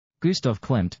Gustav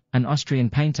Klimt, an Austrian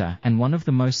painter and one of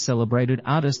the most celebrated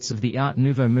artists of the Art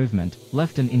Nouveau movement,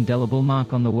 left an indelible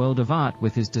mark on the world of art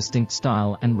with his distinct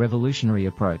style and revolutionary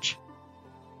approach.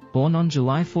 Born on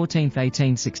July 14,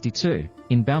 1862,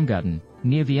 in Baumgarten,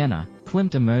 near Vienna,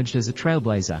 Klimt emerged as a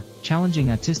trailblazer,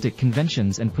 challenging artistic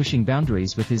conventions and pushing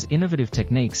boundaries with his innovative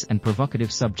techniques and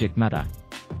provocative subject matter.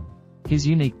 His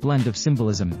unique blend of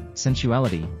symbolism,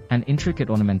 sensuality, and intricate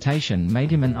ornamentation made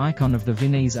him an icon of the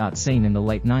Viennese art scene in the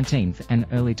late 19th and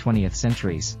early 20th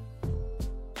centuries.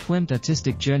 Klimt's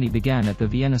artistic journey began at the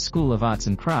Vienna School of Arts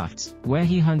and Crafts, where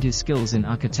he honed his skills in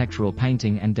architectural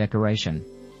painting and decoration.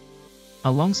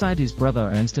 Alongside his brother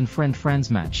Ernst and friend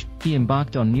Franz Mach, he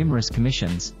embarked on numerous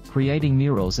commissions, creating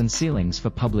murals and ceilings for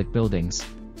public buildings.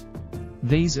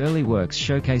 These early works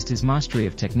showcased his mastery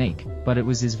of technique, but it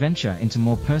was his venture into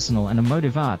more personal and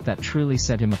emotive art that truly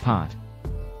set him apart.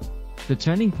 The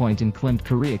turning point in Klimt's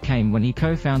career came when he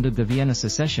co-founded the Vienna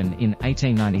Secession in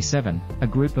 1897, a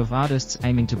group of artists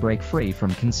aiming to break free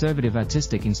from conservative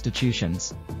artistic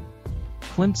institutions.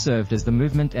 Klimt served as the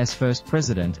movement's first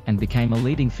president and became a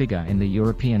leading figure in the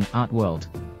European art world.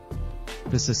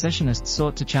 The secessionists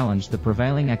sought to challenge the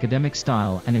prevailing academic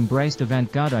style and embraced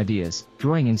avant-garde ideas,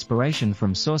 drawing inspiration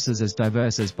from sources as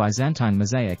diverse as Byzantine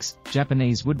mosaics,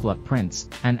 Japanese woodblock prints,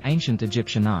 and ancient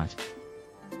Egyptian art.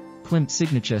 Klimt's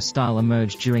signature style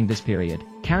emerged during this period,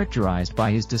 characterized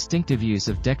by his distinctive use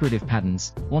of decorative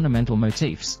patterns, ornamental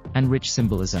motifs, and rich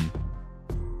symbolism.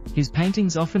 His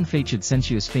paintings often featured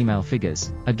sensuous female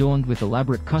figures, adorned with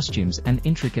elaborate costumes and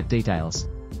intricate details.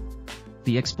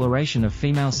 The exploration of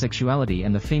female sexuality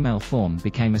and the female form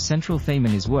became a central theme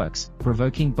in his works,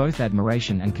 provoking both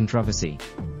admiration and controversy.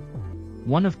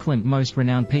 One of Klimt's most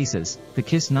renowned pieces, The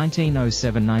Kiss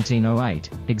 1907-1908,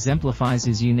 exemplifies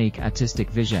his unique artistic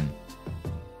vision.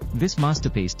 This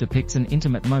masterpiece depicts an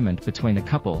intimate moment between a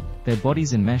couple, their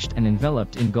bodies enmeshed and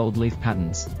enveloped in gold leaf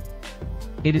patterns.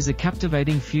 It is a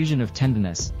captivating fusion of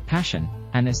tenderness, passion,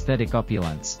 and aesthetic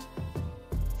opulence.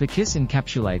 The Kiss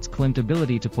encapsulates Klimt's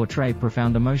ability to portray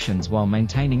profound emotions while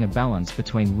maintaining a balance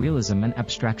between realism and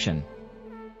abstraction.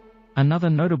 Another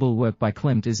notable work by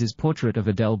Klimt is his portrait of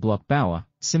Adele Bloch-Bauer,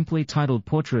 simply titled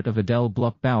Portrait of Adele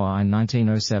Bloch-Bauer in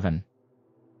 1907.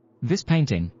 This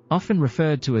painting, often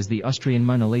referred to as the Austrian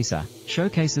Mona Lisa,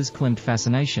 showcases Klimt's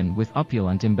fascination with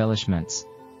opulent embellishments.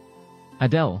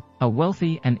 Adele, a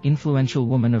wealthy and influential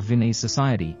woman of Viennese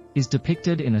society, is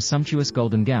depicted in a sumptuous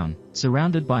golden gown,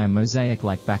 surrounded by a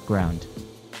mosaic-like background.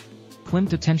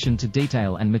 Klimt's attention to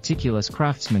detail and meticulous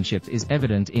craftsmanship is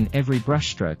evident in every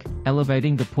brushstroke,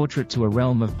 elevating the portrait to a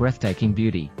realm of breathtaking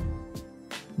beauty.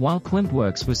 While Klimt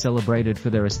works were celebrated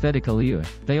for their aesthetic allure,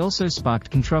 they also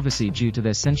sparked controversy due to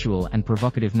their sensual and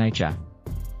provocative nature.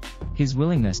 His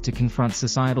willingness to confront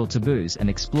societal taboos and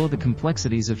explore the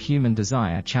complexities of human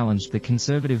desire challenged the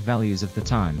conservative values of the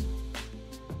time.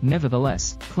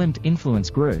 Nevertheless, Klimt's influence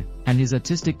grew, and his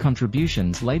artistic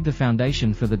contributions laid the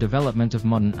foundation for the development of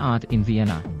modern art in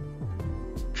Vienna.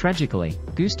 Tragically,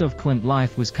 Gustav Klimt's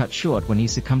life was cut short when he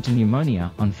succumbed to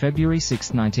pneumonia on February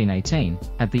 6, 1918,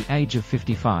 at the age of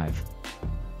 55.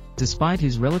 Despite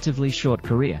his relatively short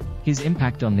career, his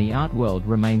impact on the art world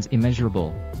remains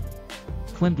immeasurable.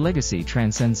 Klimt's legacy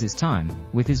transcends his time,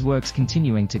 with his works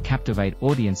continuing to captivate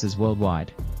audiences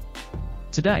worldwide.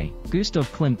 Today,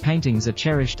 Gustav Klimt paintings are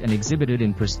cherished and exhibited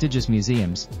in prestigious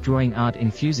museums, drawing art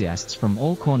enthusiasts from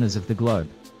all corners of the globe.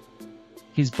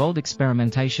 His bold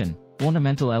experimentation,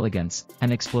 ornamental elegance,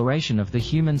 and exploration of the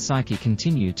human psyche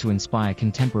continue to inspire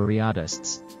contemporary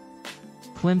artists.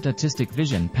 Klimt's artistic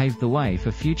vision paved the way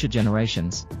for future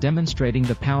generations, demonstrating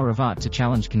the power of art to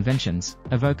challenge conventions,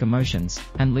 evoke emotions,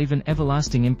 and leave an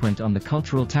everlasting imprint on the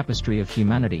cultural tapestry of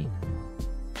humanity.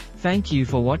 Thank you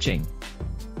for watching.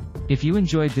 If you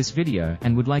enjoyed this video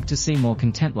and would like to see more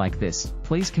content like this,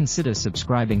 please consider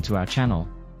subscribing to our channel.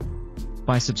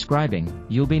 By subscribing,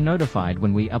 you'll be notified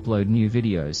when we upload new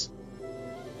videos.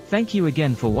 Thank you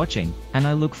again for watching, and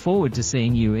I look forward to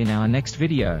seeing you in our next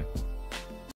video.